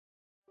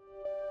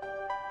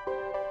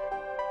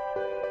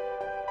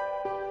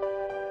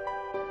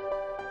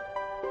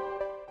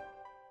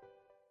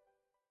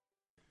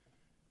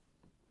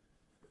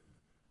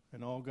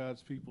all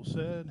God's people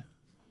said,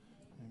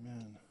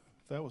 amen.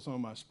 If that was on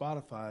my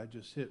Spotify,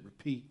 just hit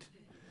repeat.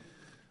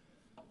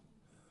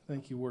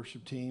 Thank you,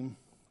 worship team.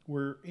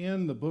 We're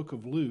in the book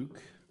of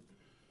Luke,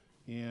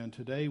 and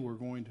today we're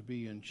going to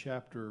be in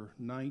chapter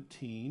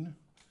 19,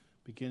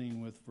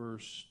 beginning with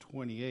verse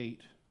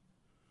 28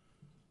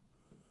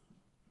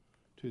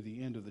 to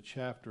the end of the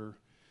chapter.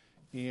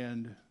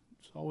 And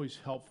it's always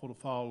helpful to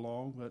follow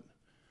along, but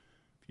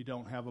if you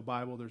don't have a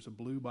Bible, there's a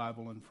blue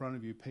Bible in front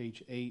of you,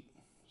 page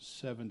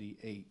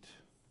 878.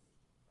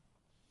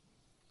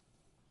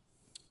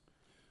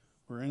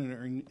 We're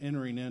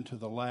entering into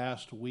the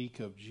last week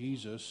of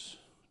Jesus'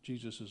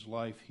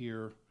 life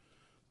here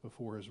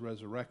before his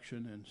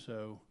resurrection, and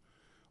so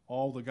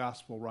all the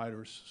gospel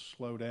writers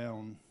slow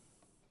down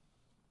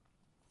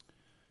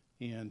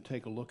and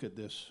take a look at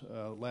this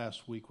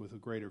last week with a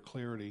greater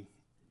clarity.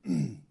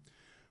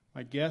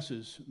 My guess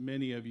is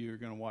many of you are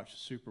going to watch the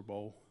Super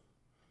Bowl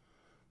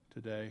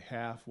today,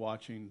 half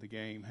watching the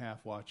game,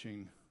 half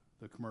watching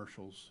the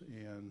commercials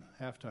and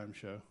halftime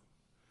show.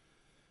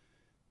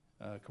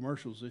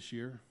 Commercials this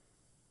year,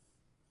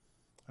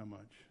 how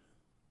much?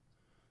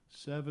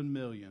 $7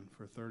 million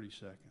for 30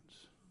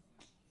 seconds.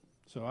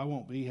 So I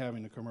won't be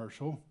having a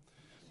commercial,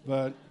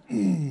 but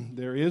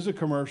there is a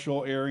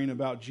commercial airing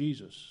about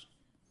Jesus.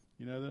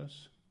 You know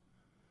this?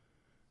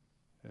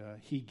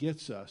 He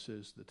Gets Us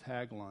is the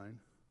tagline,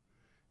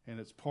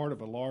 and it's part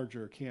of a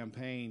larger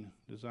campaign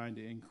designed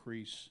to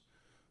increase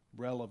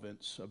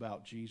relevance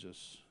about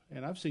Jesus.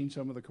 And I've seen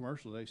some of the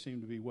commercials. They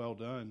seem to be well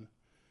done.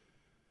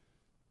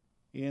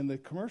 And the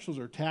commercials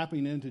are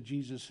tapping into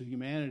Jesus'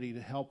 humanity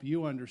to help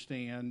you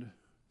understand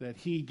that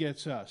he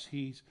gets us.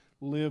 He's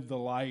lived the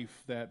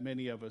life that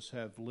many of us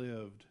have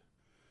lived.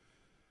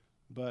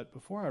 But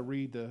before I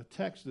read the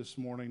text this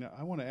morning,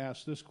 I want to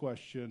ask this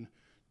question: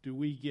 do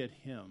we get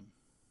him?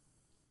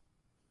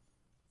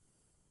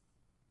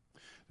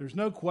 There's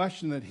no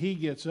question that he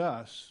gets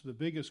us. The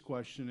biggest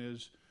question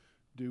is,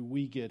 do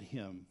we get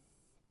him?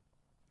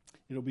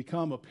 It'll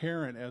become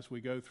apparent as we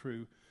go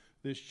through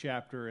this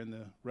chapter and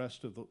the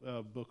rest of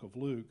the book of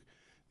Luke.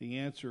 The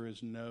answer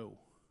is no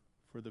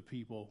for the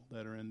people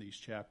that are in these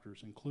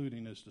chapters,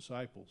 including his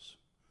disciples.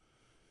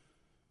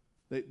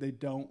 They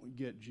don't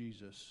get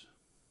Jesus.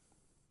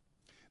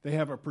 They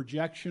have a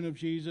projection of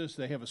Jesus.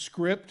 They have a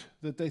script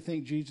that they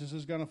think Jesus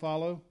is going to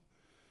follow.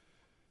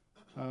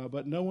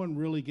 But no one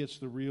really gets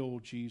the real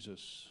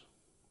Jesus.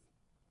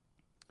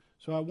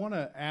 So I want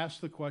to ask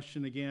the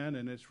question again,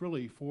 and it's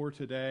really for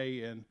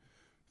today and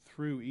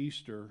through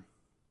Easter.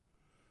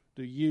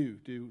 Do you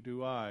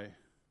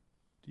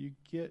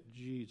get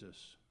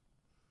Jesus?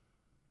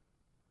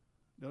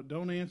 No,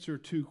 don't answer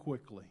too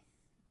quickly.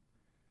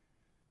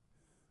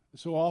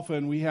 So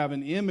often we have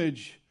an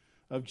image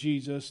of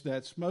Jesus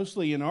that's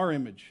mostly in our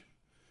image,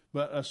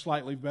 but a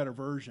slightly better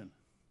version.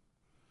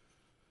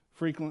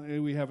 Frequently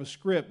we have a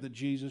script that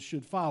Jesus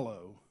should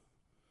follow.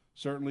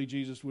 Certainly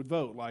Jesus would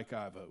vote like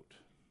I vote.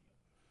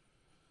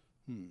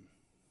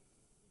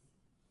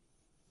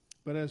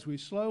 But as we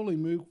slowly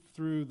move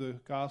through the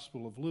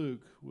Gospel of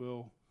Luke,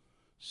 we'll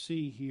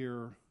see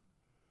here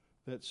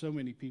that so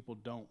many people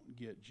don't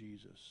get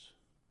Jesus,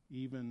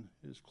 even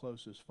his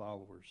closest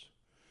followers.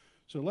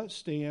 So let's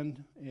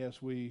stand as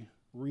we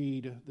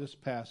read this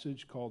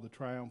passage called the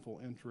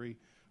Triumphal Entry,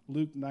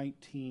 Luke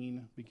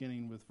 19,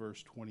 beginning with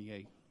verse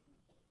 28.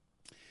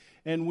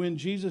 And when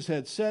Jesus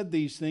had said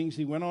these things,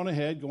 he went on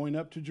ahead, going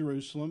up to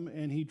Jerusalem,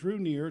 and he drew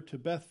near to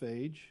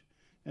Bethphage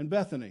and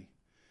Bethany,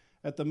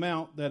 at the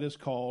mount that is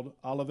called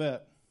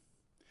Olivet.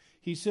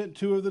 He sent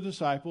two of the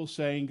disciples,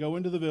 saying, "Go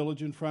into the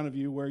village in front of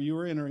you, where you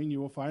are entering. You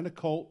will find a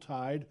colt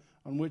tied,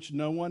 on which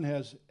no one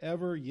has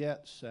ever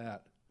yet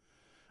sat.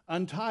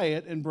 Untie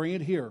it and bring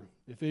it here.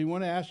 If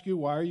anyone asks you,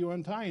 'Why are you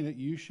untying it?'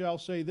 you shall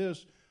say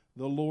this,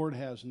 'The Lord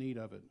has need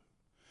of it.'"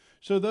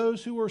 So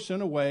those who were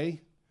sent away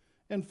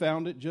and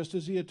found it just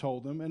as he had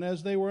told them. And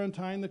as they were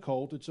untying the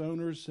colt, its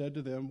owners said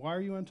to them, "Why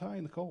are you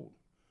untying the colt?"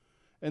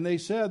 And they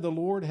said, "The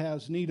Lord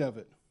has need of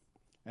it."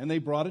 And they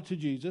brought it to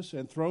Jesus,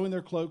 and throwing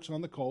their cloaks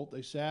on the colt,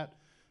 they sat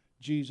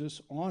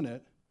Jesus on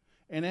it.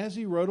 And as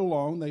he rode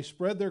along, they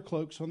spread their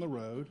cloaks on the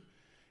road.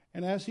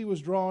 And as he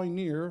was drawing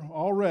near,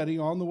 already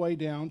on the way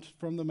down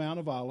from the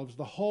Mount of Olives,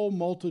 the whole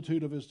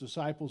multitude of his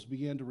disciples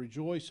began to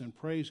rejoice and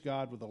praise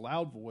God with a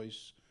loud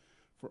voice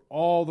for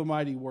all the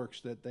mighty works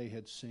that they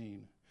had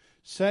seen,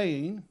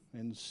 saying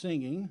and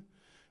singing,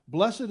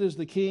 "Blessed is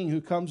the King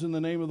who comes in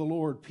the name of the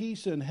Lord,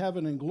 peace in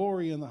heaven and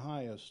glory in the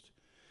highest."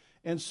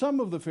 And some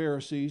of the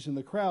Pharisees in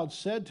the crowd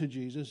said to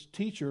Jesus,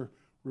 "Teacher,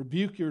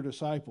 rebuke your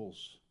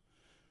disciples."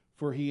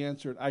 For he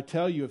answered, "I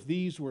tell you, if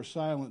these were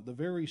silent, the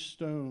very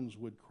stones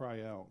would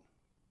cry out."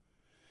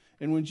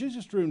 And when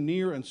Jesus drew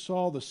near and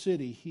saw the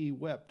city, he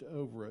wept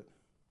over it,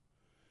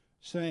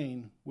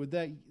 saying, Would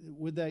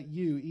that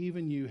you,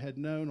 even you, had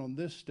known on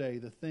this day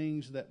the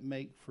things that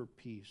make for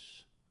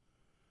peace.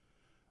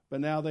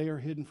 But now they are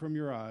hidden from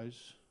your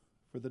eyes.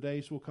 For the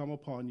days will come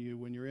upon you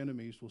when your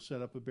enemies will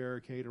set up a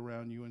barricade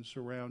around you and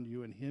surround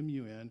you and hem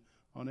you in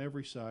on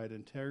every side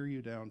and tear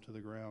you down to the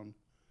ground.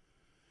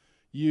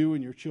 you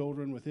and your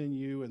children within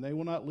you, and they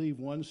will not leave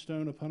one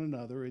stone upon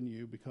another in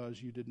you,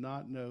 because you did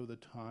not know the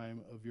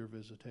time of your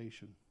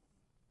visitation.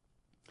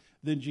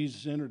 Then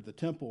Jesus entered the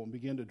temple and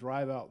began to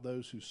drive out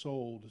those who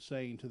sold,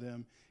 saying to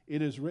them,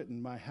 "It is written,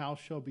 my house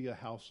shall be a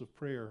house of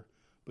prayer,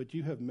 but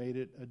you have made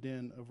it a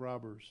den of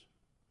robbers."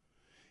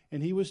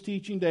 And he was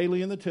teaching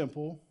daily in the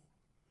temple,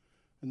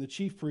 and the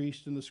chief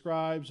priests and the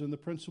scribes and the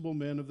principal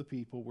men of the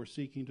people were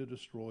seeking to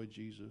destroy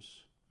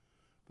Jesus.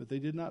 But they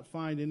did not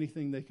find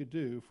anything they could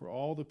do, for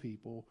all the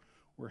people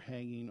were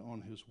hanging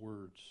on his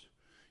words.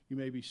 You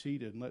may be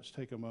seated, and let's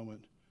take a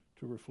moment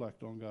to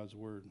reflect on God's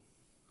word.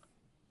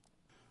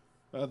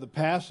 The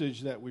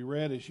passage that we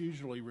read is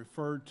usually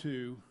referred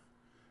to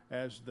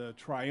as the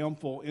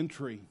triumphal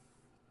entry.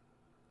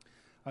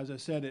 As I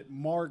said, it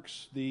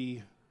marks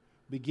the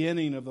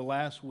beginning of the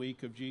last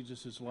week of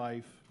Jesus'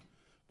 life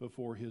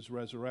before his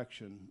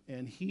resurrection.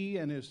 And he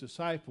and his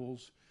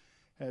disciples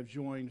have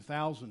joined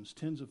thousands,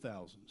 tens of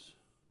thousands,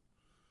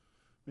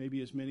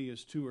 maybe as many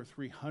as 200,000 or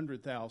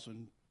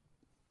 300,000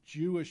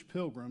 Jewish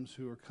pilgrims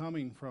who are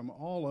coming from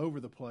all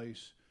over the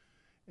place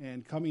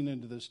and coming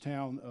into this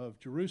town of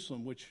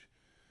Jerusalem, which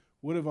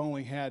would have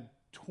only had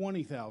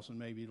 20,000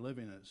 maybe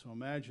living in it. So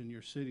imagine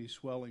your city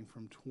swelling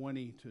from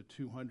 20 to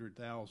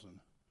 200,000.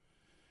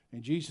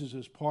 And Jesus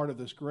is part of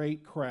this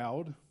great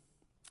crowd.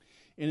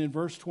 And in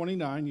verse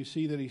 29, you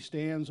see that he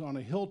stands on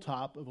a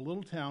hilltop of a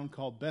little town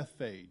called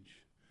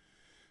Bethphage.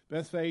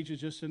 Bethphage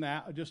is just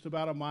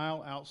about a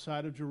mile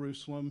outside of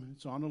Jerusalem.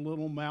 It's on a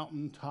little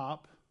mountain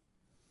top.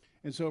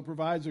 And so it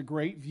provides a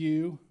great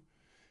view.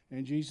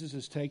 And Jesus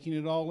is taking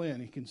it all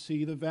in. He can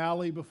see the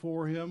valley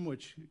before him,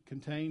 which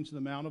contains the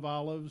Mount of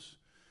Olives.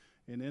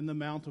 And in the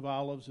Mount of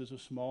Olives is a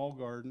small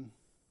garden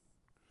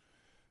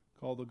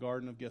called the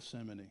Garden of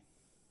Gethsemane.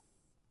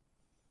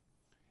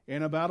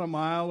 And about a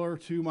mile or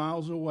 2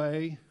 miles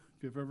away,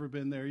 if you've ever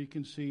been there, you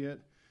can see it,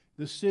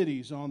 the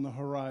city's on the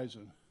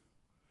horizon.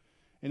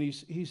 And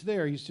he's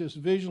there. He's just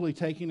visually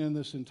taking in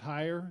this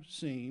entire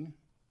scene.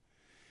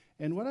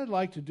 And what I'd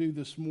like to do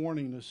this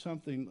morning is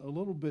something a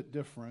little bit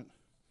different.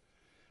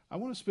 I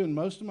want to spend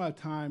most of my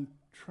time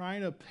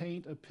trying to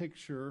paint a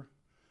picture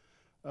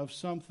of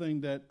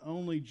something that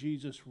only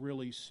Jesus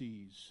really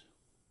sees.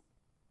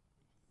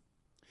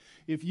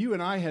 If you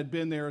and I had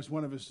been there as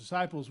one of his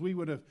disciples, we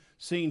would have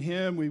seen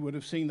him, we would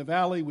have seen the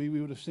valley, we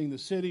would have seen the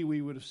city,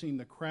 we would have seen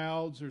the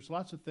crowds. There's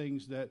lots of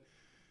things that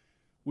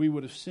we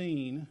would have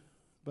seen.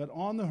 But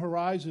on the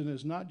horizon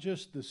is not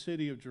just the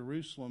city of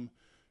Jerusalem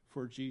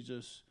for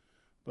Jesus,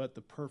 but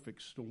the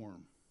perfect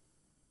storm.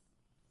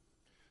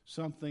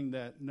 Something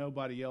that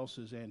nobody else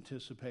is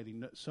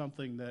anticipating,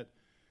 something that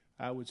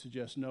I would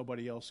suggest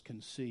nobody else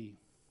can see.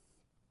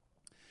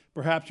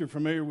 Perhaps you're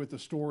familiar with the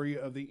story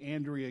of the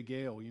Andrea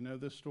Gale. You know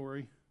this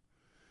story?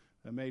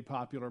 Made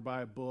popular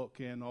by a book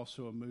and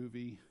also a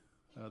movie,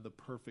 The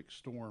Perfect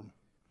Storm.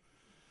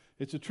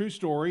 It's a true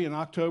story. In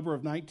October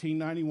of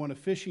 1991, a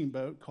fishing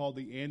boat called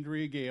the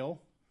Andrea Gale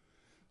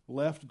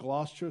left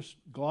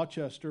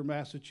Gloucester,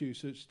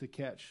 Massachusetts to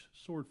catch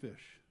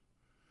swordfish.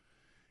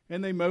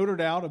 And they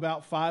motored out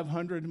about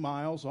 500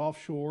 miles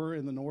offshore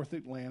in the North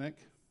Atlantic,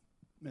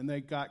 and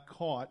they got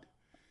caught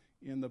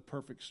in the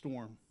perfect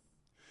storm.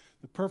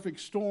 The perfect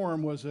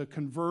storm was a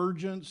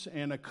convergence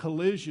and a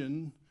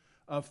collision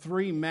of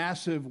three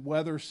massive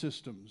weather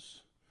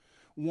systems.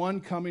 One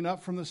coming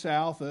up from the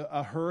south,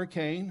 a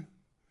hurricane.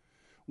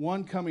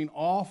 One coming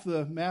off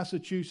the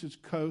Massachusetts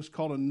coast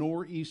called a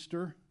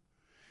nor'easter.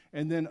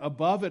 And then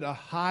above it, a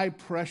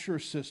high-pressure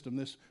system,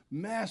 this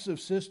massive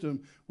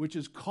system, which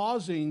is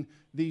causing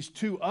these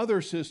two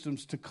other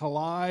systems to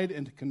collide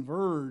and to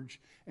converge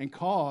and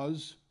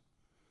cause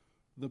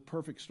the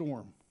perfect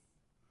storm.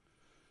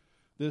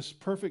 This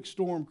perfect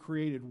storm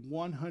created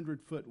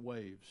 100-foot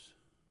waves.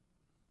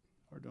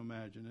 Hard to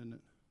imagine, isn't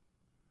it?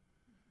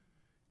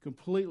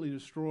 Completely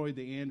destroyed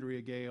the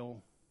Andrea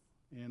Gale,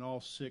 and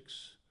all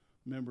 6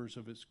 members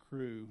of its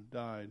crew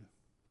died.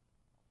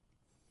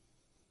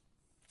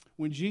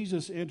 When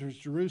Jesus enters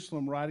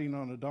Jerusalem riding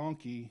on a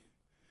donkey,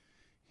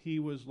 he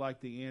was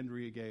like the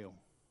Andrea Gale.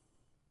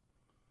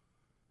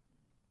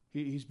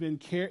 He's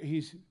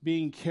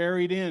being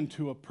carried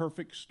into a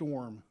perfect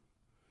storm.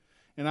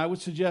 And I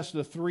would suggest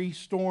the 3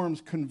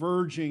 storms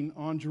converging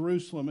on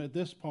Jerusalem at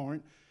this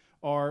point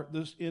are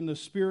in the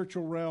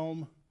spiritual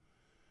realm,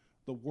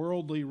 the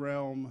worldly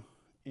realm,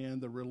 and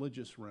the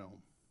religious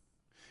realm.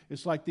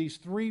 It's like these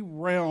 3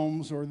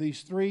 realms or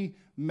these 3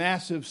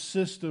 massive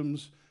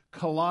systems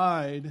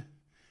collide,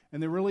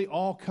 and they really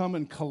all come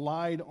and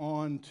collide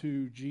on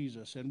to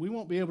Jesus. And we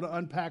won't be able to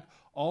unpack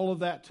all of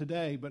that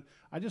today, but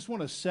I just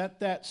want to set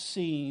that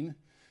scene,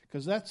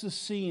 because that's the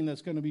scene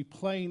that's going to be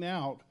playing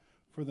out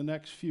for the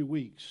next few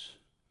weeks.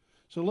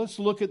 So let's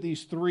look at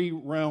these 3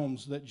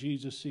 realms that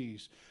Jesus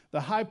sees.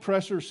 The high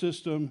pressure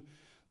system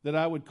that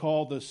I would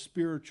call the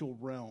spiritual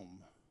realm.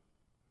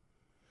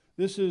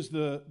 This is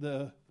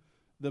the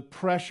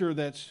pressure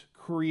that's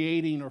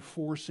creating or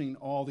forcing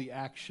all the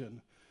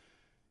action.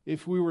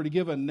 If we were to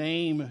give a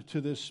name to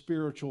this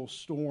spiritual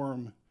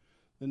storm,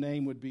 the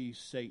name would be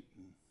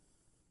Satan.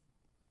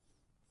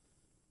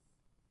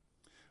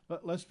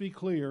 Let's be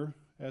clear,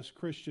 as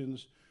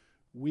Christians,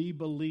 we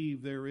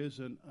believe there is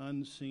an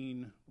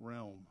unseen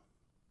realm.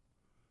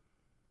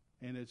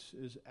 And it's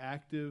as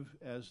active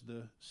as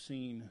the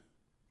seen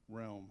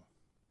realm.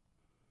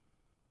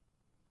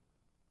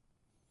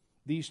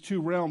 These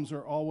two realms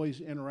are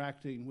always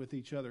interacting with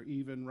each other,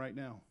 even right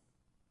now.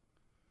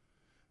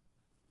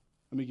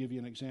 Let me give you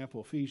an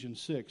example.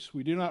 Ephesians 6.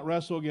 We do not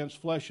wrestle against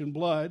flesh and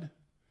blood.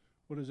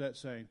 What is that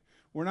saying?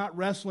 We're not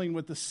wrestling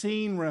with the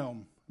seen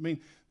realm. I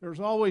mean, there's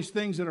always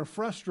things that are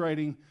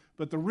frustrating,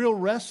 but the real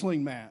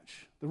wrestling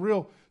match, the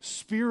real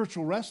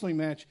spiritual wrestling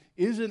match,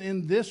 isn't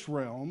in this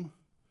realm,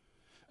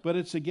 but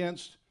it's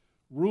against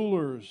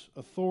rulers,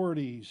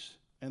 authorities,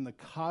 and the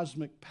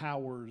cosmic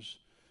powers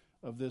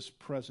of this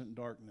present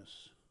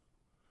darkness,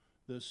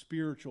 the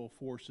spiritual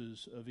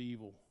forces of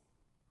evil.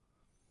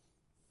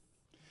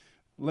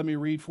 Let me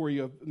read for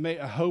you,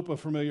 I hope, a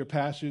familiar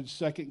passage,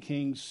 2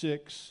 Kings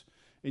 6,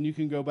 and you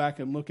can go back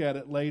and look at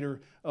it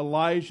later.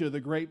 Elijah, the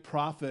great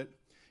prophet,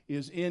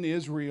 is in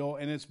Israel,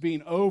 and it's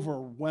being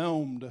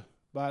overwhelmed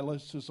by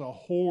just a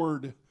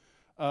horde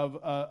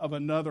of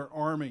another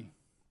army.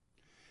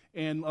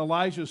 And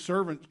Elijah's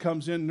servant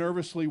comes in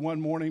nervously one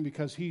morning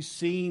because he's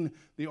seen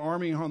the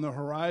army on the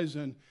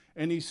horizon,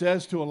 and he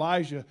says to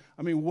Elijah,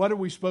 what are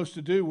we supposed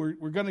to do?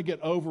 We're going to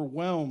get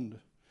overwhelmed.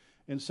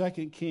 In 2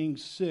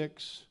 Kings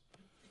 6,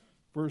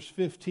 verse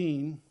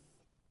 15,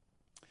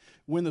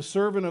 when the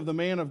servant of the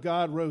man of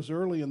God rose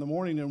early in the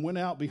morning and went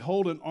out,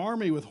 behold, an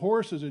army with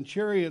horses and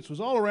chariots was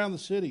all around the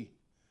city.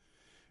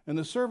 And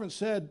the servant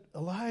said,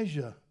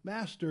 Elijah,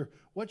 Master,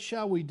 what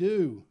shall we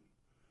do?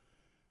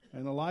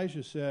 And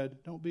Elijah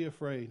said, don't be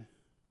afraid,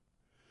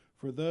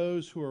 for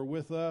those who are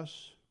with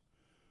us,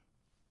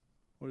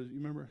 you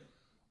remember?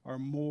 Are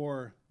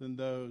more than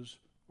those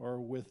who are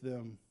with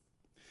them.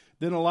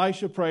 Then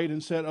Elisha prayed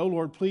and said, O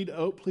Lord, please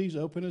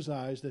open his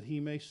eyes that he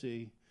may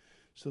see.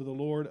 So the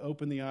Lord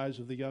opened the eyes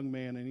of the young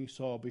man, and he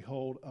saw,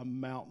 behold, a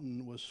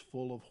mountain was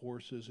full of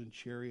horses and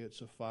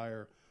chariots of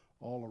fire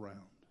all around.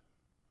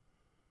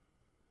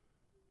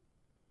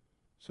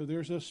 So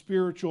there's a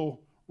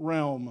spiritual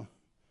realm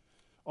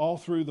all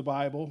through the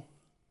Bible,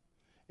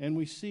 and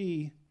we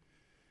see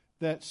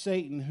that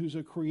Satan, who's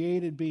a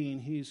created being,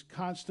 he's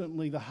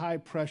constantly the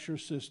high-pressure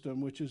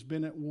system, which has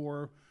been at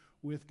war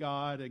with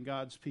God and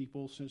God's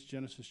people since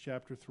Genesis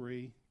chapter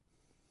 3.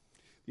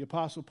 The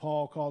Apostle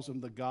Paul calls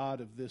him the God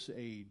of this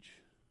age.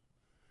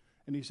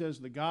 And he says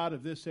the God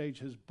of this age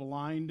has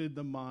blinded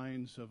the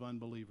minds of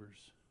unbelievers.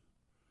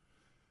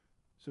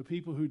 So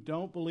people who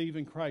don't believe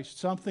in Christ,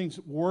 something's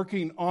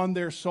working on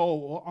their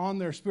soul, on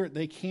their spirit,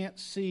 they can't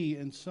see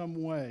in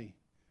some way.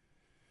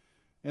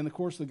 And of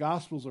course the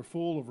Gospels are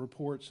full of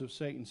reports of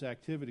Satan's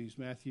activities.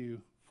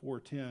 Matthew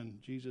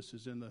 4:10, Jesus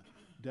is in the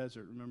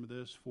desert. Remember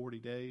this, 40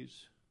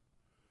 days.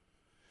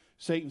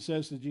 Satan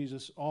says to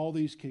Jesus, all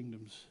these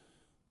kingdoms,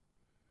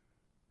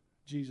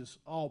 Jesus,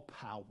 all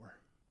power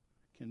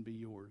can be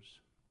yours.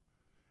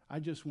 I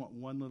just want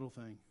one little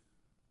thing,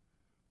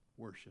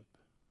 worship.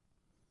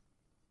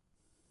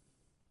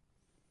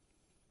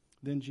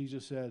 Then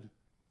Jesus said,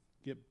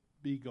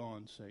 be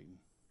gone, Satan.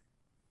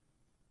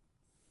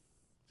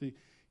 See,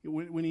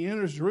 when he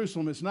enters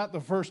Jerusalem, it's not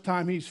the first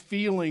time he's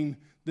feeling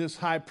this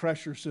high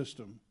pressure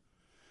system.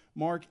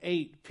 Mark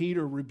 8,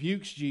 Peter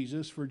rebukes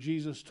Jesus for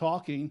Jesus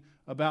talking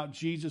about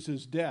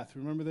Jesus' death.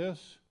 Remember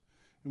this?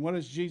 And what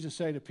does Jesus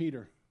say to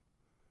Peter?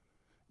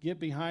 Get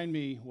behind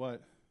me,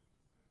 what?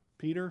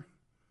 Peter?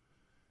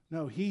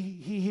 No, he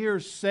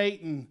hears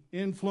Satan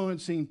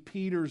influencing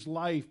Peter's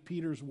life,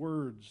 Peter's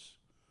words.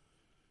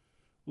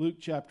 Luke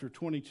chapter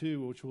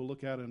 22, which we'll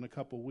look at in a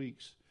couple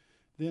weeks.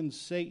 Then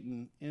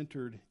Satan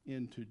entered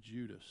into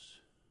Judas.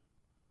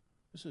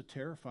 This is a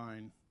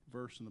terrifying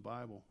verse in the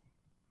Bible.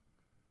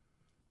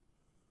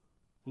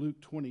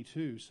 Luke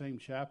 22, same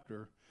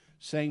chapter,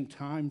 same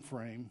time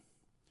frame.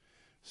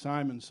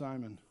 Simon,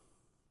 Simon,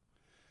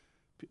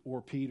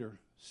 or Peter,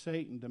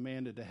 Satan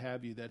demanded to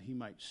have you that he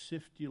might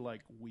sift you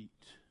like wheat.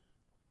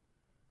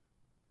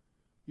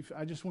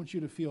 I just want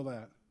you to feel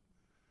that.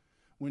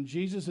 When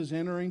Jesus is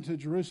entering to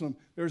Jerusalem,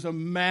 there's a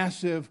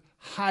massive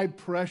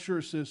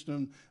high-pressure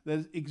system that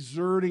is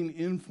exerting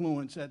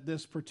influence at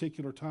this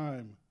particular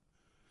time.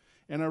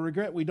 And I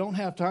regret we don't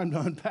have time to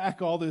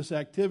unpack all this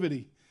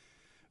activity.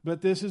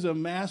 But this is a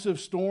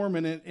massive storm,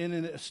 and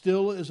it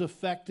still is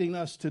affecting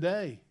us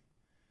today.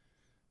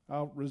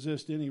 I'll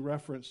resist any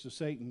reference to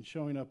Satan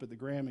showing up at the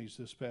Grammys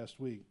this past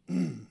week.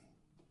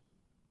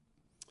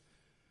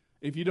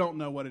 If you don't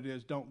know what it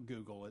is, don't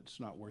Google it. It's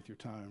not worth your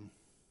time.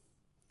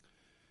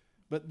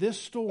 But this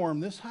storm,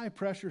 this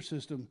high-pressure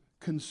system,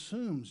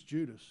 consumes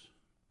Judas.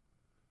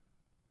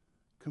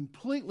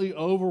 Completely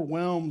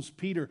overwhelms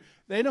Peter.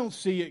 They don't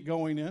see it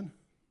going in.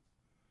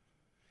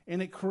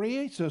 And it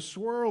creates a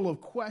swirl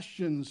of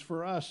questions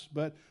for us,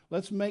 but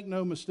let's make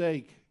no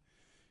mistake.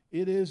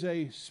 It is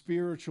a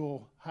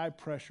spiritual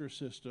high-pressure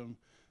system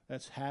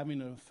that's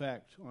having an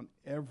effect on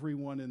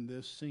everyone in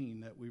this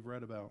scene that we've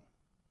read about.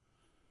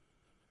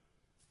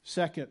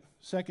 Second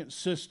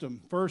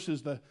system. First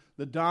is the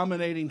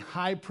dominating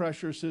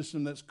high-pressure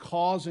system that's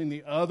causing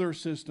the other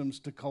systems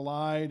to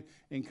collide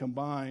and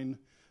combine.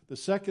 The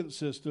second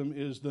system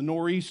is the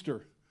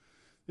nor'easter.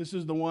 This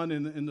is the one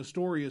in the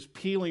story is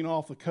peeling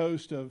off the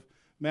coast of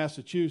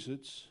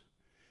Massachusetts.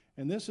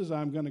 And this is,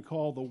 I'm going to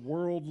call, the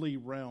worldly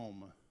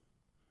realm.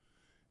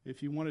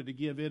 If you wanted to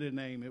give it a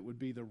name, it would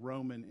be the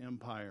Roman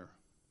Empire.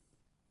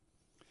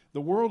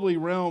 The worldly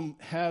realm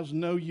has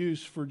no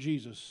use for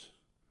Jesus.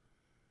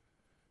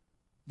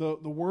 The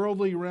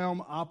worldly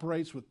realm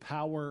operates with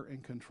power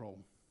and control.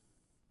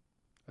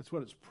 That's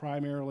what it's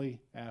primarily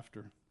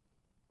after.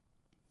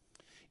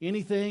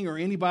 Anything or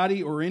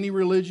anybody or any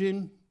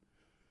religion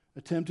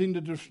attempting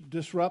to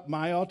disrupt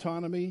my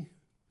autonomy,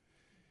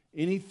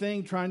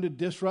 anything trying to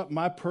disrupt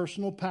my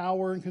personal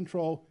power and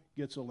control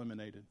gets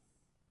eliminated.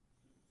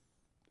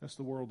 That's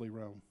the worldly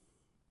realm.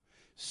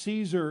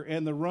 Caesar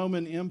and the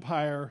Roman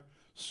Empire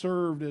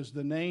served as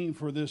the name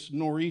for this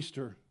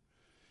nor'easter.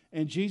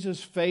 And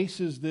Jesus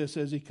faces this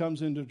as he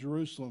comes into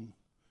Jerusalem.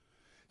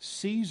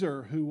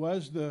 Caesar, who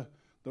was the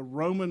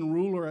Roman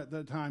ruler at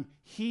that time,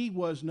 he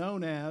was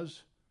known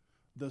as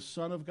the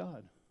Son of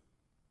God.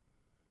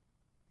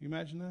 You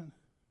imagine that?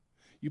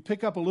 You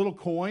pick up a little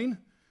coin,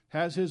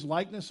 has his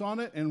likeness on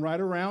it, and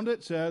right around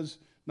it says,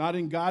 not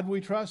in God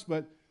we trust,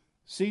 but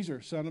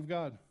Caesar, Son of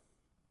God.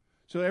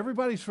 So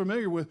everybody's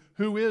familiar with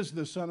who is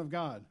the Son of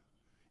God.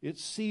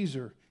 It's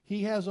Caesar.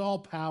 He has all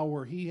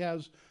power. He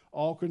has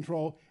all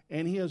control,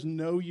 and he has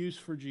no use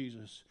for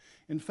Jesus.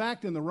 In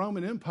fact, in the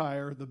Roman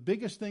Empire, the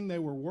biggest thing they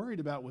were worried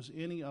about was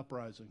any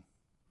uprising.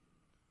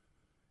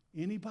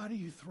 Anybody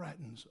who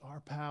threatens our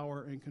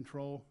power and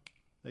control,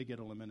 they get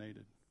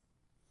eliminated.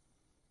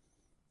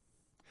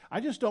 I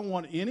just don't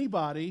want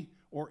anybody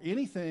or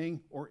anything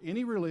or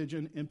any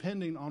religion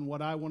impending on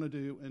what I want to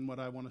do and what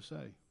I want to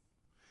say.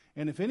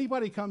 And if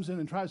anybody comes in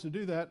and tries to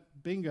do that,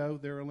 bingo,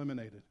 they're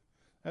eliminated.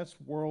 That's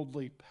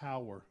worldly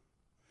power.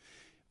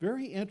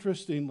 Very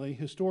interestingly,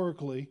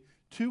 historically,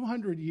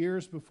 200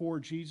 years before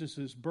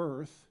Jesus'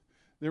 birth,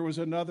 there was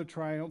another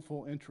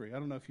triumphal entry. I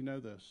don't know if you know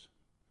this.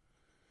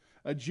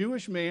 A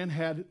Jewish man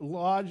had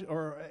lodged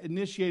or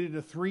initiated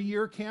a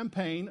 3-year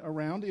campaign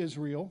around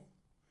Israel.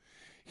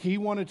 He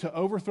wanted to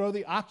overthrow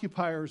the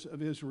occupiers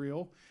of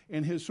Israel,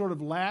 and his sort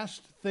of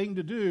last thing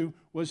to do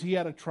was he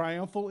had a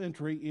triumphal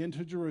entry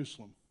into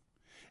Jerusalem.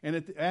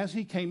 And as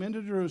he came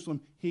into Jerusalem,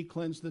 he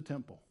cleansed the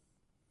temple.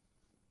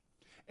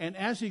 And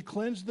as he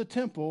cleansed the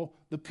temple,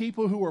 the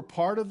people who were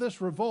part of this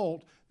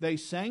revolt, they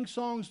sang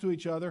songs to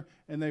each other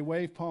and they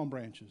waved palm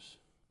branches.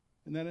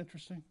 Isn't that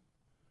interesting?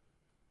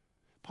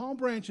 Palm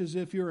branches,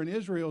 if you're in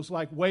Israel, is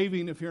like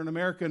waving, if you're an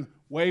American,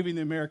 waving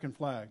the American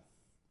flag.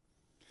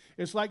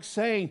 It's like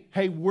saying,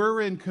 hey,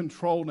 we're in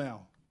control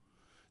now.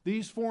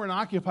 These foreign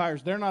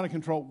occupiers, they're not in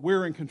control.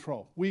 We're in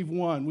control. We've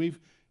won. We've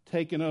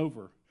taken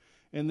over.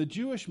 And the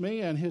Jewish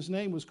man, his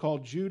name was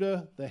called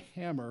Judah the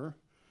Hammer,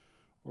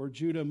 or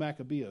Judah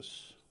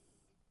Maccabeus.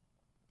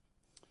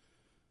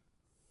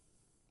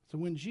 So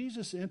when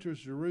Jesus enters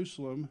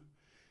Jerusalem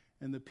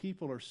and the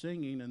people are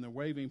singing and they're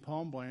waving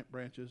palm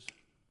branches,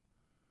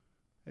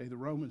 hey, the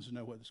Romans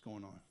know what's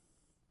going on.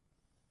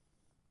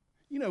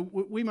 You know,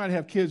 we might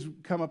have kids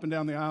come up and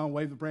down the aisle and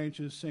wave the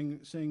branches,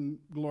 sing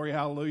Glory,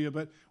 Hallelujah,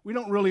 but we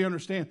don't really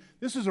understand.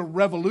 This is a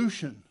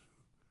revolution.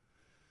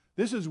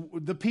 This is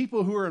the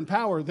people who are in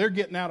power, they're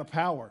getting out of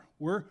power.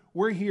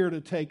 We're here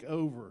to take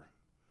over.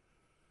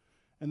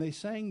 And they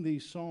sang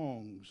these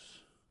songs.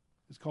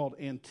 It's called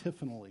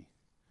antiphonally.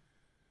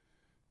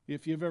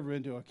 If you've ever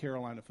been to a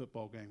Carolina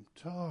football game,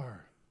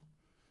 Tar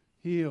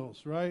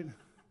Heels, right?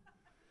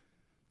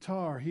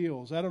 Tar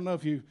Heels. I don't know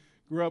if you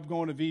grew up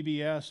going to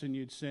VBS and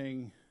you'd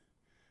sing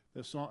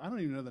the song. I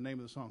don't even know the name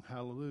of the song.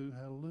 Hallelujah,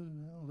 hallelujah,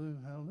 hallelujah,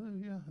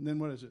 hallelujah. And then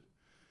what is it?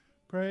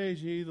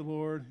 Praise ye the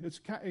Lord.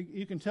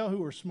 You can tell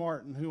who are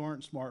smart and who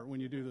aren't smart when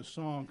you do this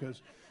song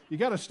because you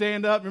got to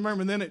stand up,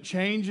 remember, and then it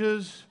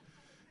changes.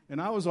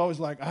 And I was always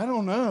like, I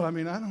don't know. I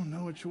don't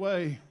know which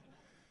way.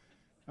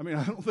 I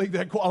don't think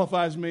that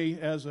qualifies me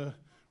as a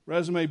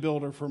resume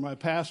builder for my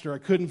pastor. I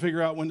couldn't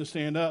figure out when to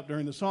stand up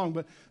during the song.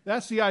 But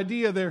that's the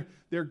idea.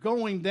 They're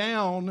going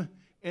down,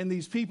 and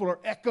these people are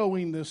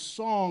echoing this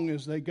song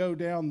as they go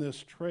down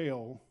this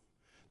trail.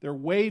 They're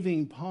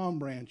waving palm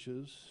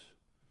branches.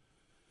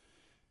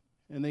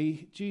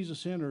 And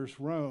Jesus enters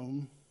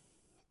Rome,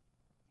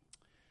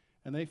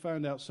 and they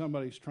find out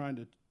somebody's trying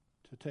to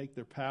take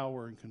their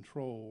power and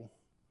control.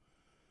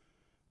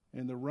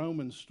 And the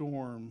Roman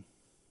storm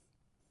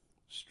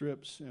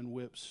strips and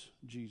whips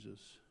Jesus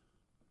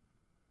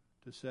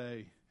to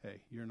say, hey,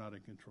 you're not in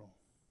control.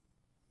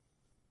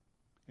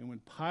 And when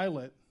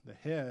Pilate, the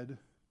head,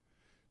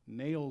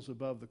 nails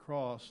above the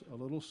cross a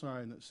little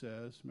sign that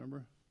says,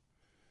 remember,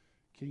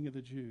 King of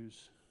the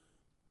Jews,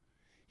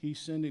 he's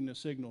sending a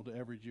signal to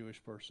every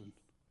Jewish person.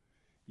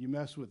 You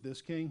mess with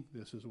this king,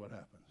 this is what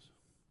happens.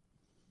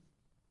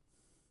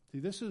 See,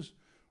 this is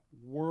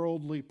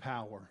worldly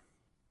power.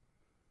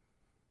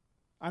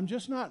 I'm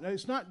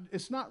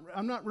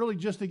not really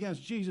just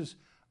against Jesus.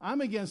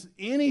 I'm against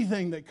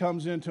anything that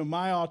comes into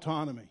my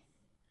autonomy.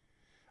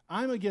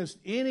 I'm against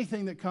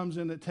anything that comes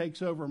in that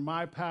takes over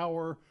my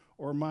power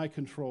or my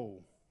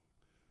control.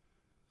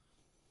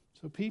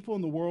 So people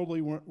in the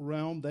worldly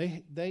realm,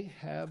 they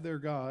have their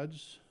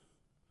gods.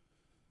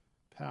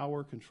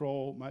 Power,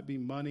 control, might be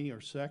money or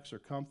sex or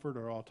comfort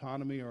or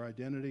autonomy or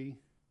identity.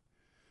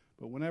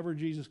 But whenever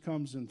Jesus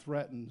comes and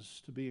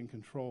threatens to be in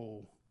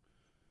control,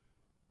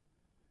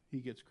 he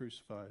gets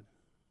crucified.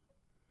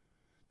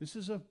 This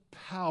is a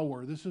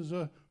power, this is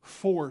a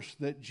force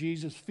that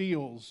Jesus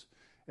feels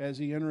as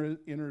he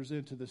enters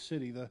into the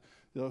city,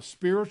 the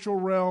spiritual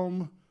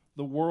realm,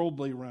 the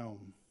worldly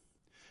realm.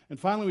 And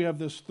finally, we have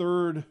this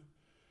third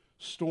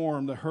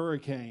storm, the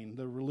hurricane,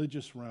 the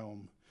religious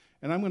realm.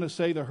 And I'm going to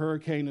say the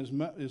hurricane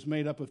is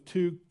made up of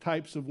two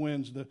types of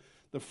winds,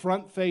 the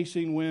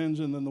front-facing winds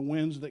and then the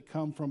winds that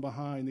come from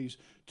behind. These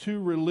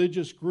two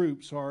religious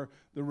groups are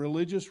the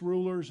religious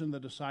rulers and the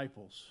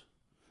disciples.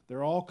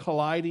 They're all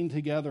colliding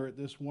together at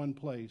this one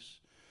place.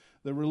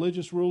 The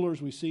religious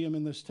rulers, we see them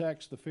in this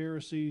text, the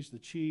Pharisees, the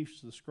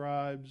chiefs, the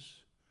scribes.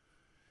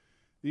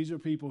 These are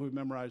people who've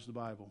memorized the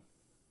Bible.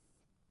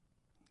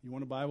 You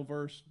want a Bible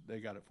verse? They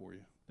got it for you.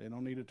 They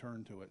don't need to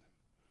turn to it.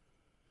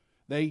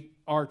 They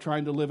are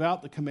trying to live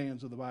out the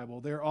commands of the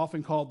Bible. They're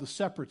often called the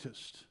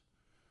separatists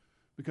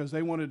because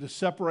they wanted to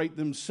separate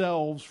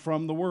themselves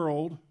from the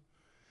world.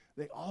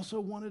 They also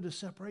wanted to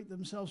separate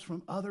themselves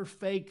from other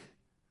fake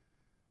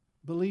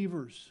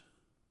believers.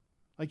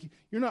 Like,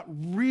 you're not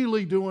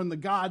really doing the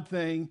God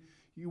thing.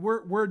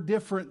 We're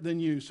different than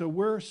you, so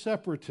we're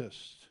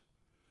separatists.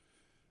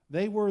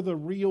 They were the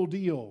real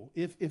deal.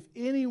 If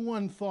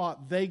anyone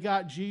thought they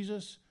got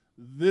Jesus,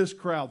 this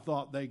crowd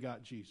thought they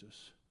got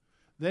Jesus.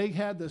 They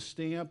had the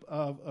stamp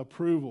of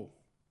approval.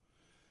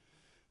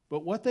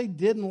 But what they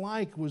didn't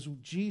like was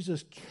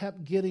Jesus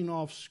kept getting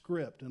off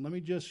script. And let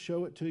me just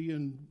show it to you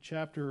in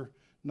chapter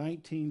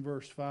 19,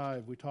 verse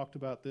 5. We talked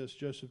about this.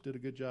 Joseph did a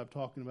good job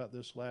talking about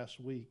this last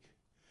week.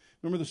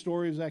 Remember the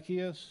story of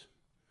Zacchaeus?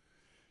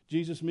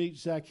 Jesus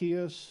meets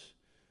Zacchaeus.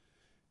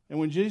 And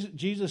when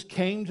Jesus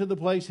came to the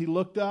place, he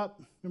looked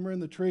up. Remember in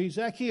the tree?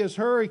 Zacchaeus,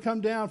 hurry,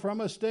 come down, for I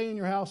must stay in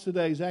your house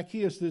today.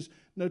 Zacchaeus, this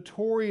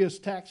notorious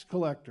tax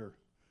collector.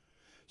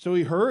 So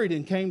he hurried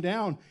and came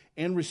down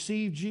and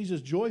received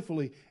Jesus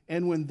joyfully.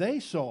 And when they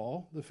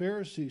saw, the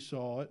Pharisees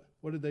saw it,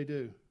 what did they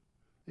do?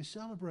 They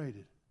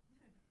celebrated.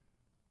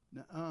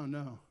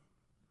 No.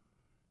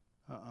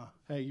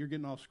 Hey, you're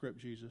getting off script,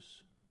 Jesus.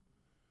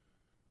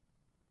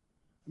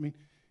 I mean,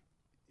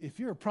 if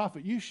you're a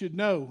prophet, you should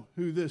know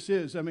who this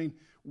is. I mean,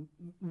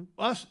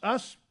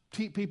 us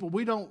people,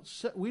 we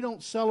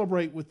don't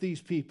celebrate with these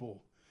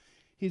people.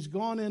 He's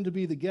gone in to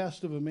be the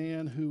guest of a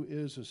man who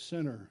is a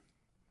sinner.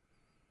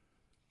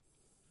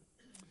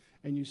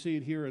 And you see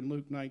it here in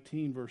Luke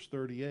 19, verse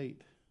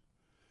 38,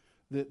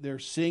 that they're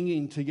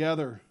singing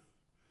together.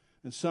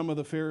 And some of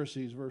the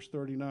Pharisees, verse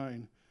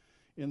 39,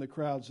 in the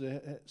crowds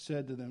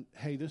said to them,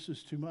 hey, this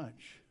is too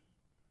much.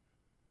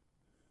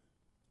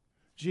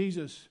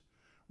 Jesus,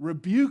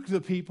 rebuke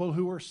the people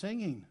who are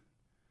singing.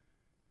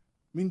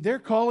 I mean, they're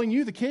calling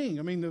you the king.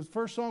 I mean, the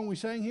first song we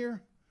sang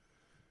here,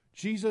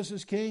 Jesus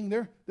is king.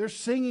 They're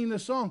singing the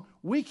song.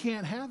 We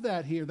can't have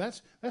that here.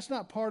 That's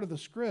not part of the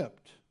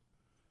script.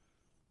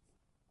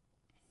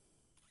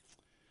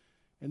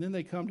 And then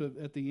they come to,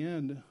 at the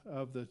end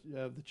of the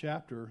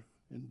chapter,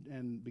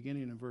 and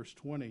beginning in verse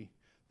 20,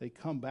 they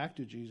come back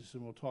to Jesus,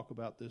 and we'll talk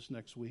about this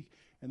next week.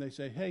 And they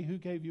say, hey, who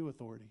gave you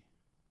authority?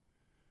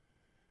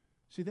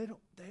 See, they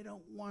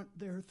don't want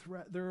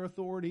their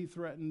authority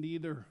threatened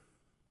either.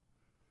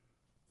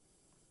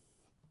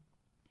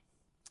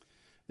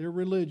 They're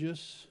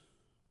religious,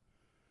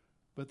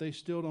 but they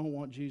still don't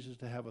want Jesus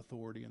to have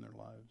authority in their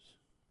lives.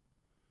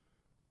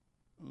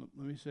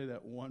 Let me say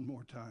that one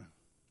more time.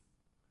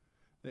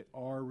 They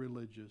are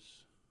religious.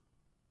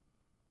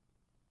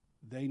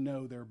 They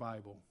know their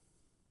Bible.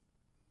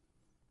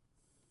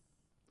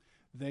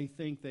 They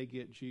think they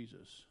get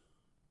Jesus.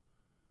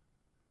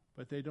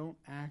 But they don't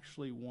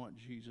actually want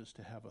Jesus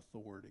to have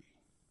authority.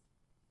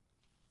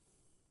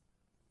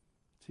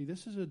 See,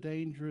 this is a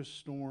dangerous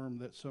storm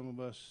that some of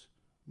us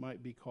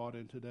might be caught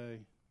in today.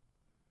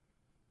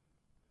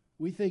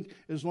 We think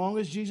as long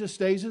as Jesus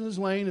stays in his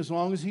lane, as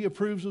long as he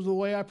approves of the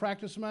way I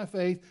practice my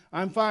faith,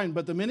 I'm fine.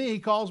 But the minute he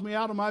calls me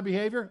out on my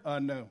behavior,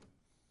 no.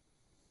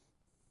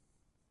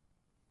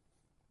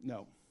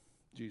 No,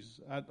 Jesus,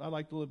 I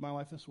like to live my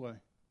life this way.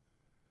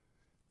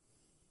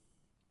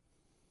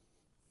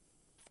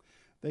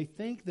 They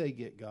think they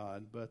get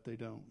God, but they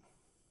don't.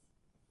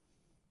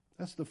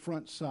 That's the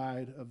front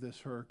side of this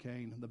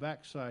hurricane. The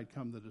back side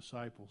come the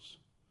disciples.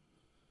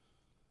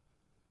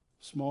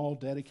 Small,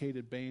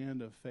 dedicated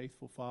band of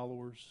faithful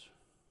followers.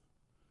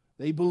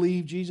 They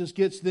believe Jesus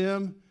gets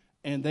them,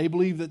 and they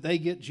believe that they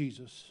get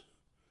Jesus.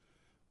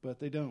 But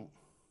they don't.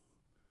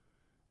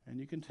 And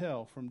you can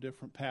tell from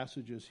different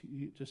passages,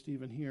 just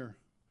even here.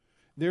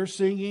 They're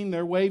singing,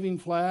 they're waving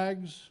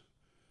flags,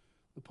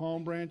 the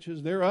palm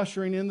branches. They're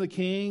ushering in the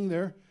king.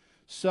 They're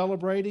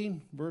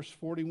celebrating. Verse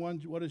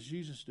 41, what is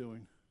Jesus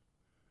doing?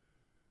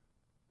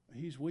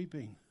 he's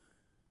weeping.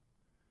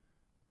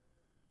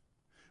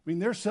 I mean,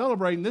 they're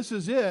celebrating. This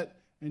is it.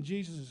 And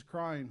Jesus is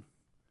crying,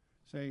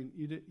 saying,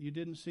 you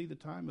didn't see the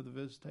time of the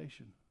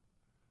visitation.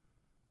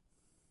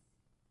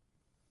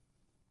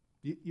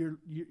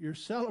 You're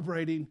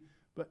celebrating,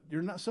 but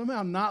you're not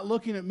somehow not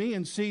looking at me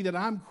and see that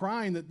I'm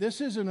crying, that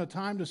this isn't a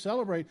time to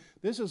celebrate.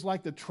 This is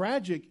like the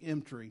tragic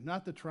entry,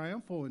 not the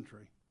triumphal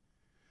entry.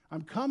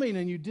 I'm coming,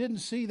 and you didn't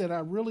see that I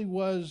really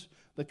was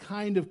the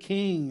kind of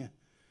king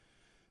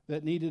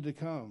that needed to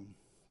come.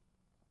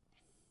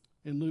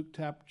 In Luke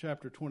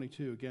chapter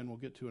 22, again, we'll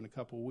get to in a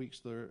couple of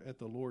weeks, they're at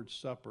the Lord's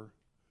Supper.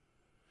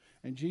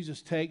 And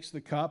Jesus takes the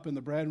cup and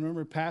the bread,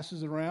 remember,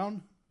 passes it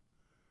around.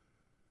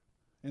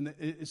 And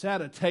it's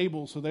at a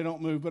table, so they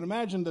don't move. But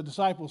imagine the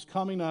disciples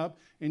coming up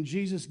and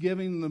Jesus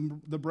giving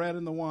them the bread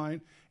and the wine.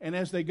 And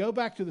as they go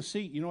back to the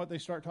seat, you know what they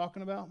start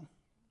talking about?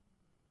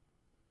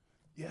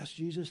 Yes,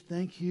 Jesus,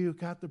 thank you.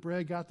 Got the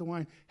bread, got the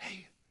wine.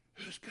 Hey,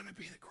 who's going to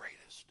be the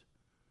greatest?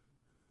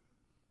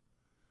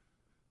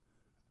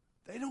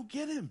 They don't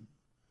get him.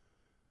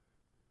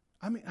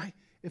 I mean,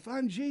 if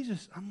I'm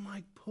Jesus, I'm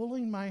like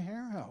pulling my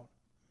hair out.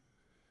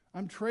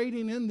 I'm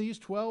trading in these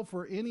 12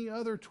 for any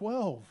other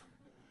 12.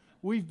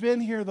 We've been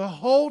here the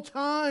whole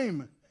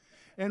time.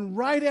 And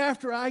right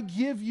after I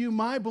give you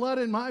my blood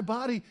and my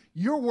body,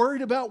 you're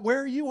worried about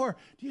where you are.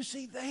 Do you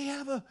see? They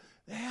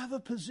have a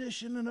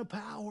position and a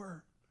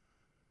power.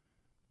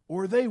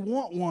 Or they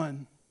want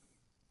one.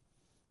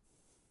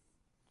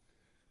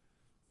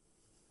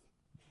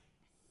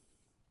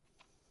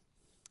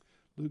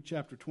 Luke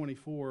chapter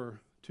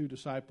 24, two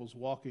disciples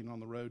walking on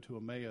the road to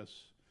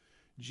Emmaus.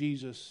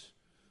 Jesus,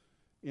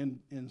 in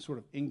sort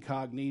of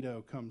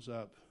incognito, comes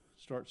up,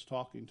 starts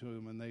talking to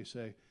him, and they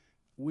say,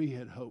 we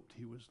had hoped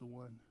he was the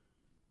one.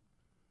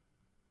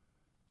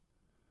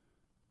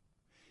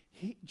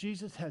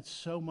 Jesus had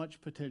so much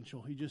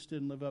potential. He just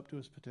didn't live up to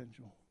his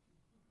potential.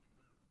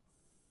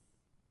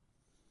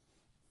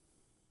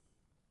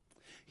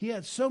 He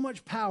had so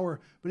much power,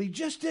 but he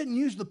just didn't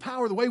use the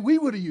power the way we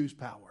would have used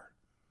power.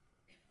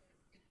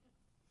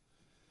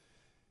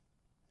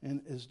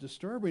 And as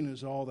disturbing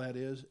as all that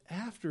is,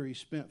 after he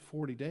spent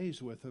 40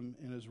 days with him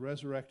in his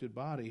resurrected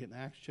body in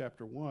Acts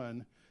chapter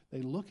 1,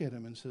 they look at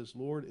him and says,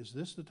 Lord, is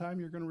this the time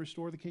you're going to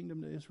restore the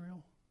kingdom to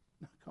Israel?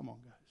 No, come on,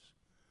 guys.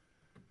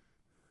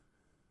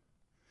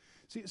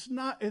 See, it's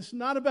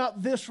not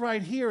about this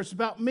right here. It's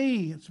about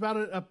me. It's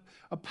about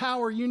a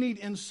power you need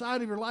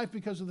inside of your life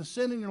because of the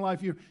sin in your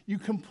life. You're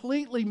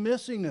completely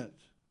missing it.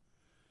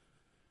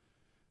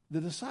 The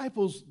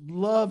disciples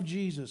loved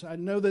Jesus. I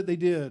know that they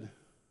did.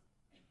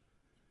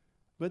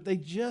 But they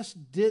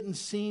just didn't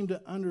seem to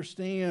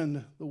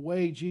understand the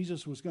way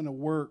Jesus was going to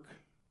work.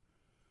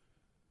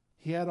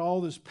 He had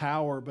all this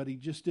power, but he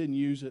just didn't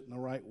use it in the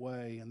right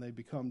way, and they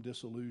become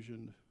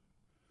disillusioned.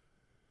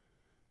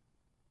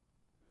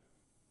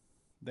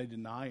 They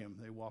deny him.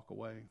 They walk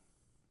away.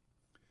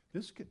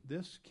 This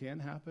can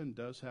happen,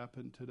 does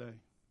happen today.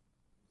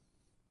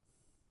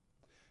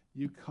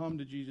 You come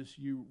to Jesus.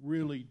 You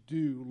really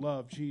do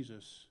love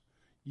Jesus.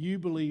 You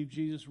believe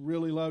Jesus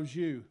really loves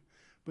you.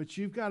 But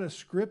you've got a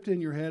script in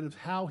your head of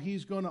how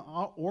he's going to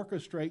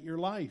orchestrate your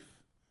life.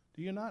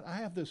 Do you not? I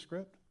have this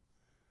script.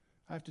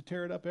 I have to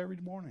tear it up every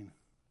morning.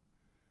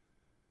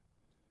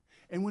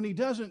 And when he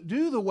doesn't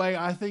do the way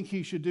I think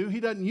he should do, he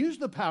doesn't use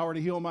the power to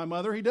heal my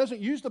mother, he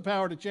doesn't use the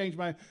power to change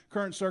my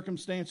current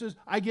circumstances,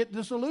 I get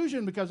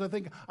disillusioned because I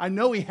think I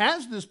know he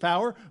has this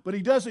power, but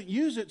he doesn't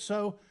use it,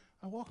 so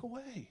I walk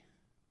away.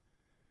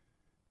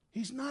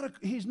 He's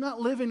not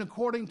living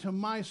according to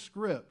my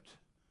script.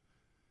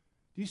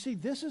 Do you see,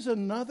 this is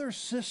another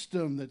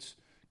system that's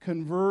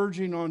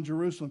converging on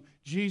Jerusalem.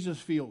 Jesus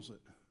feels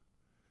it.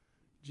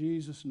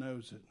 Jesus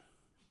knows it.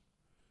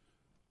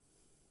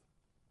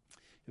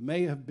 It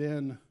may have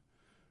been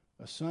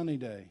a sunny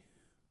day,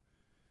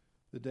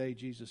 the day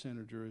Jesus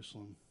entered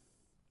Jerusalem,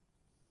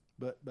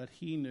 but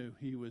he knew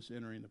he was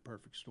entering the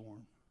perfect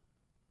storm.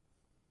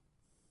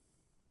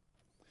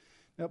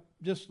 Now,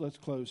 just let's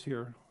close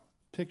here.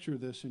 Picture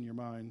this in your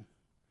mind.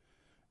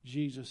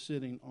 Jesus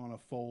sitting on a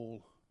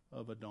foal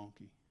of a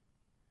donkey.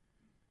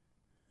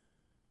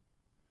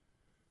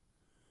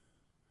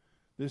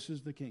 This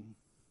is the king.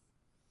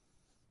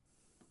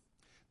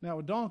 Now,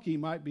 a donkey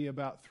might be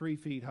about 3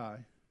 feet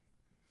high.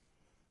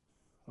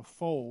 A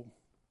foal,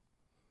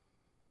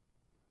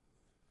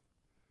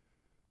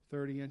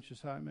 30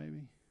 inches high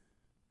maybe.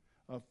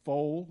 A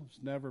foal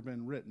has never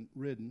been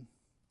ridden.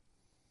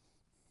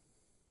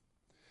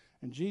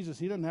 And Jesus,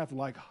 he doesn't have to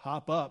like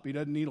hop up. He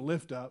doesn't need a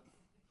lift up,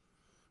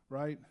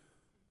 right?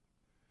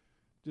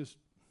 Just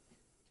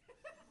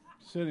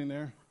sitting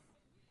there.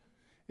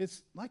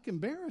 It's like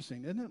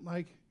embarrassing, isn't it?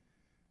 Like,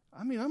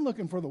 I mean, I'm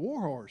looking for the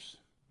war horse.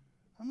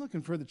 I'm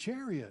looking for the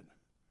chariot.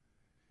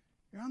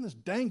 You're on this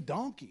dang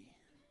donkey.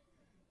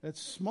 That's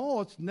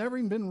small. It's never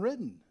even been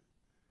ridden.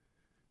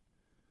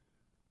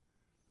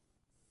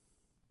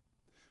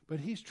 But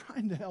he's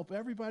trying to help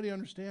everybody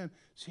understand,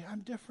 see,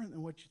 I'm different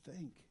than what you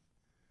think.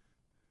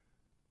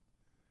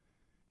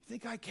 You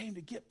think I came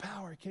to get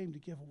power. I came to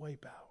give away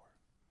power.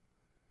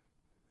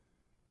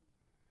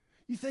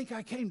 You think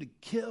I came to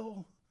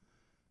kill?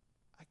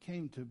 I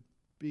came to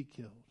be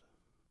killed.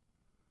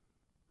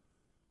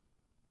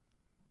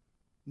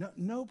 No,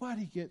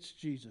 nobody gets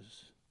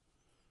Jesus.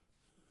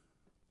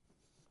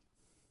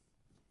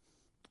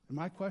 And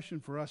my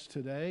question for us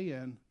today,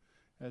 and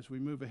as we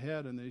move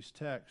ahead in these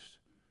texts,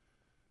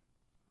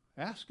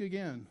 ask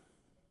again,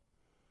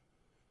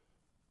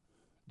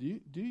 do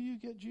you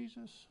get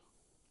Jesus?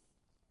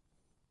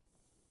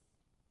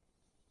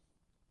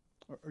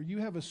 Or you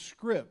have a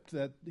script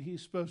that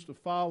he's supposed to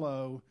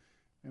follow,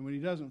 and when he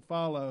doesn't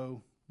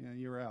follow,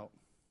 you're out.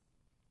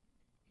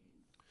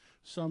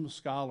 Some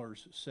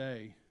scholars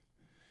say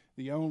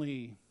the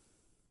only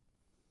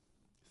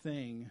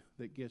thing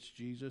that gets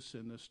Jesus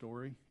in this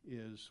story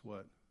is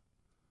what?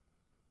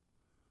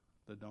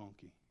 The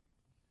donkey.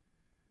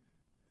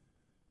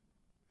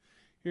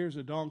 Here's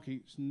a donkey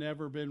that's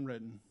never been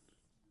ridden,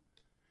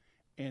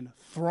 and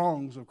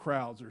throngs of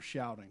crowds are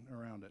shouting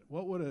around it.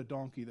 What would a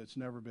donkey that's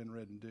never been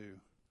ridden do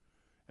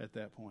at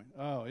that point?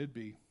 Oh, it'd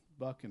be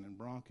bucking and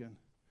bronking.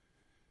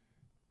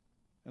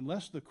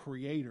 Unless the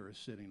Creator is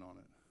sitting on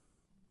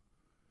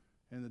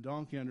it. And the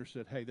donkey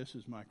understood, hey, this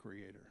is my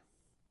Creator.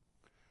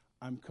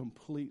 I'm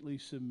completely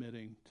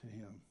submitting to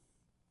him,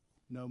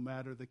 no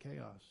matter the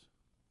chaos.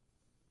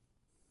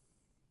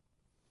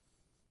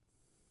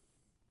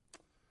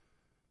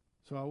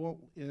 So I won't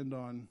end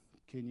on,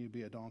 can you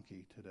be a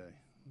donkey today?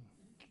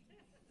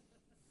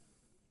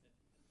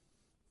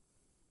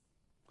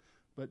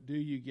 But do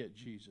you get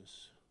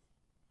Jesus?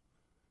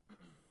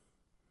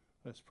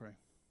 Let's pray.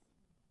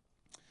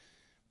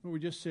 We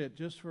just sit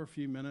just for a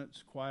few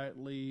minutes,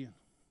 quietly,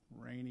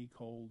 rainy,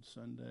 cold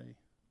Sunday,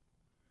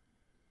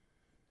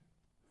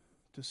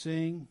 to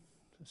sing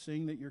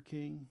that you're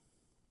King.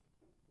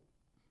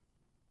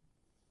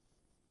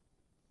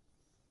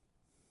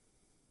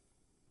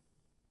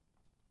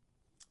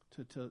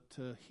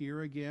 To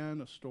hear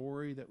again a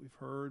story that we've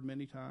heard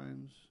many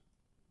times.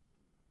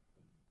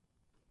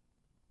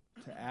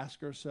 To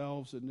ask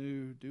ourselves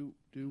anew, do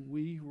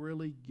we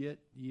really get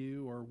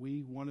you? Or are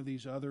we one of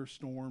these other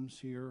storms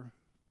here?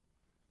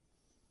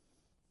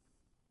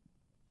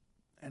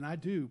 And I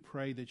do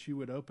pray that you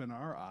would open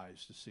our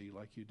eyes to see,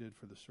 like you did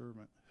for the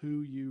servant,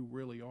 who you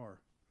really are,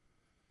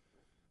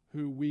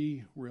 who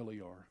we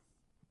really are,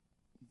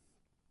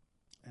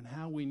 and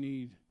how we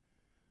need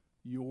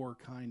your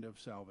kind of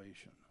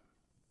salvation.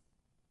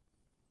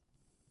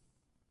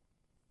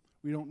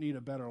 We don't need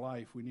a better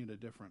life. We need a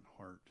different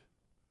heart.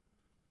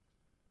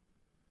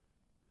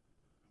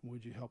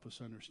 Would you help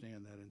us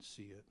understand that and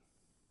see it?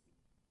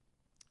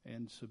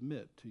 And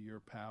submit to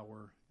your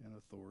power and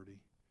authority.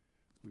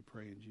 We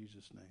pray in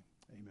Jesus' name.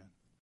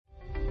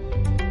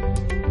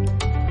 Amen.